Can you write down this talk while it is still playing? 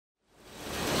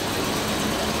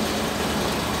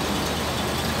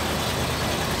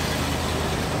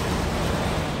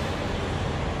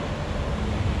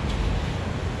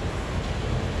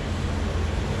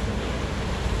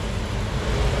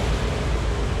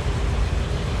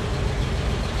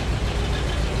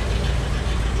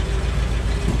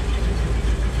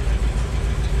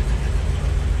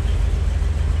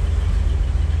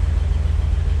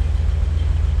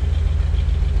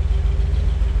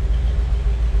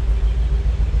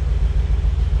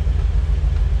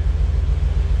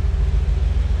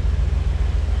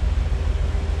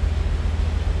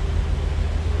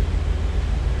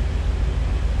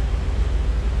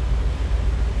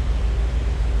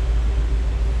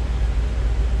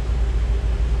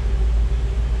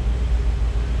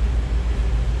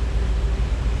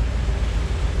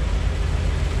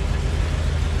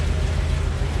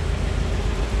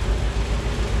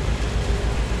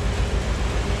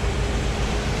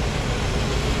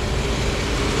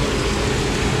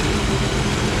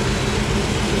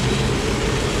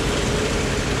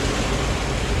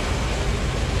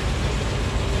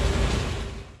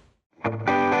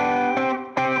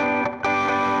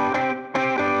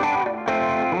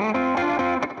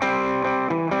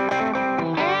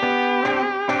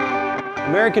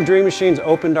American Dream Machines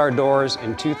opened our doors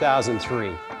in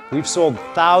 2003. We've sold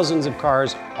thousands of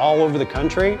cars all over the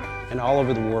country and all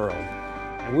over the world.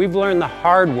 And we've learned the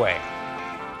hard way.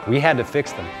 We had to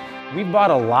fix them. We've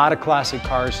bought a lot of classic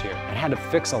cars here and had to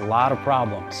fix a lot of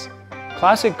problems.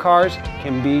 Classic cars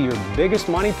can be your biggest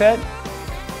money pit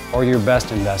or your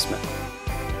best investment.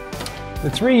 The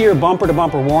 3-year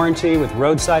bumper-to-bumper warranty with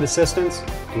roadside assistance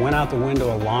went out the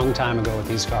window a long time ago with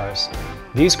these cars.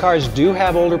 These cars do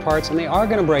have older parts and they are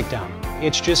going to break down.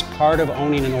 It's just part of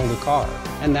owning an older car,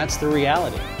 and that's the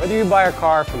reality. Whether you buy a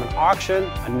car from an auction,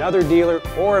 another dealer,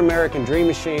 or American Dream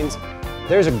Machines,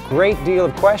 there's a great deal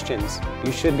of questions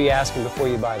you should be asking before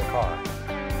you buy the car.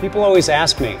 People always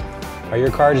ask me, are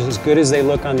your cars as good as they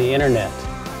look on the internet?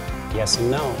 Yes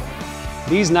and no.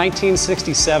 These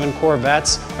 1967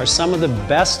 Corvettes are some of the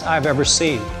best I've ever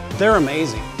seen. They're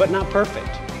amazing, but not perfect.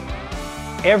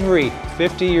 Every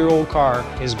 50-year-old car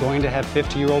is going to have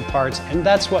 50-year-old parts, and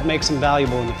that's what makes them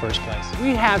valuable in the first place. We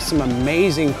have some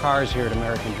amazing cars here at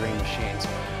American Dream Machines.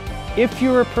 If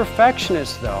you're a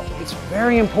perfectionist, though, it's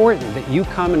very important that you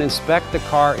come and inspect the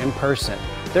car in person.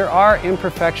 There are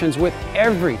imperfections with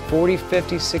every 40,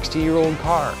 50, 60-year-old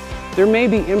car. There may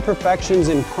be imperfections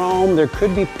in chrome, there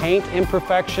could be paint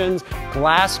imperfections,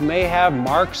 glass may have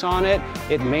marks on it,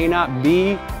 it may not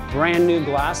be brand new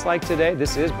glass like today.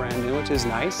 This is brand new, which is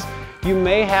nice. You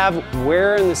may have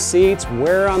wear in the seats,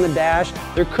 wear on the dash.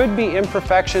 There could be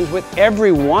imperfections with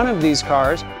every one of these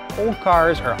cars. Old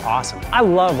cars are awesome. I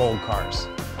love old cars.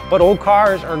 But old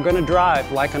cars are going to drive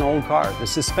like an old car. The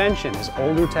suspension is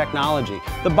older technology.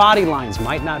 The body lines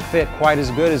might not fit quite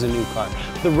as good as a new car.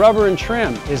 The rubber and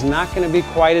trim is not going to be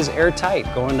quite as airtight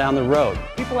going down the road.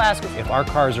 People ask if our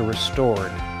cars are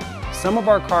restored. Some of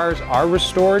our cars are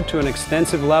restored to an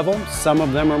extensive level. Some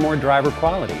of them are more driver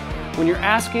quality. When you're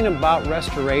asking about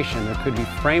restoration, there could be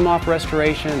frame-off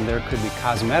restoration, there could be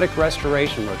cosmetic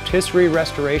restoration, rotisserie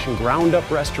restoration, ground-up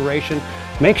restoration.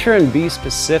 Make sure and be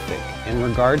specific in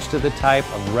regards to the type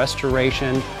of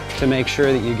restoration to make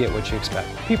sure that you get what you expect.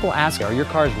 People ask, are your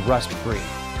cars rust-free?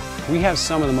 We have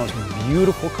some of the most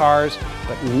beautiful cars,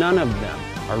 but none of them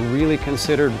are really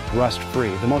considered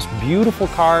rust-free. The most beautiful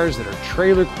cars that are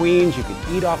trailer queens, you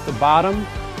can eat off the bottom,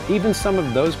 even some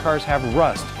of those cars have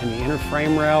rust in the inner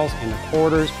frame rails, in the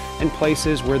quarters, and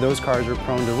places where those cars are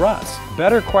prone to rust.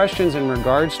 Better questions in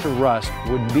regards to rust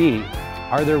would be,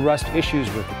 are there rust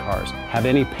issues with the cars? Have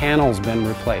any panels been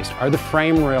replaced? Are the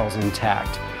frame rails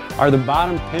intact? Are the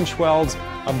bottom pinch welds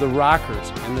of the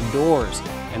rockers and the doors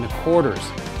and the quarters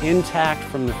intact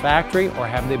from the factory, or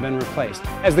have they been replaced?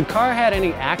 Has the car had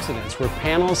any accidents where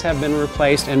panels have been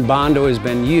replaced and Bondo has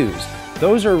been used?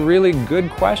 Those are really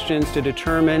good questions to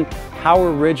determine how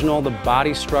original the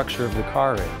body structure of the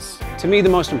car is. To me, the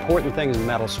most important thing is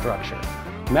metal structure.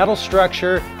 Metal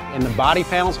structure in the body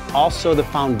panels, also the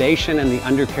foundation and the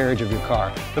undercarriage of your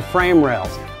car. The frame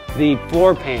rails, the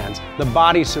floor pans, the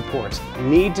body supports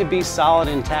need to be solid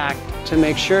intact to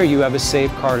make sure you have a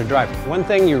safe car to drive. One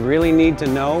thing you really need to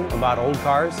know about old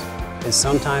cars is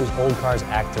sometimes old cars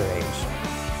act their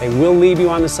age. They will leave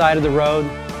you on the side of the road.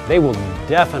 They will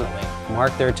definitely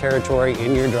mark their territory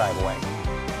in your driveway.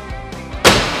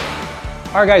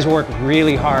 Our guys work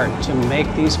really hard to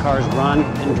make these cars run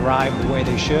and drive the way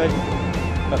they should.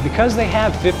 But because they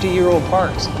have 50-year-old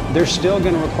parts, they're still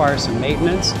going to require some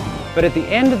maintenance. But at the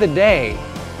end of the day,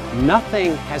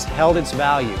 nothing has held its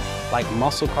value like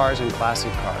muscle cars and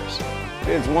classic cars.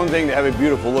 It's one thing to have a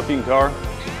beautiful looking car,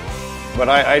 but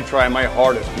I try my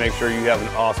hardest to make sure you have an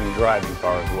awesome driving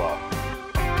car as well.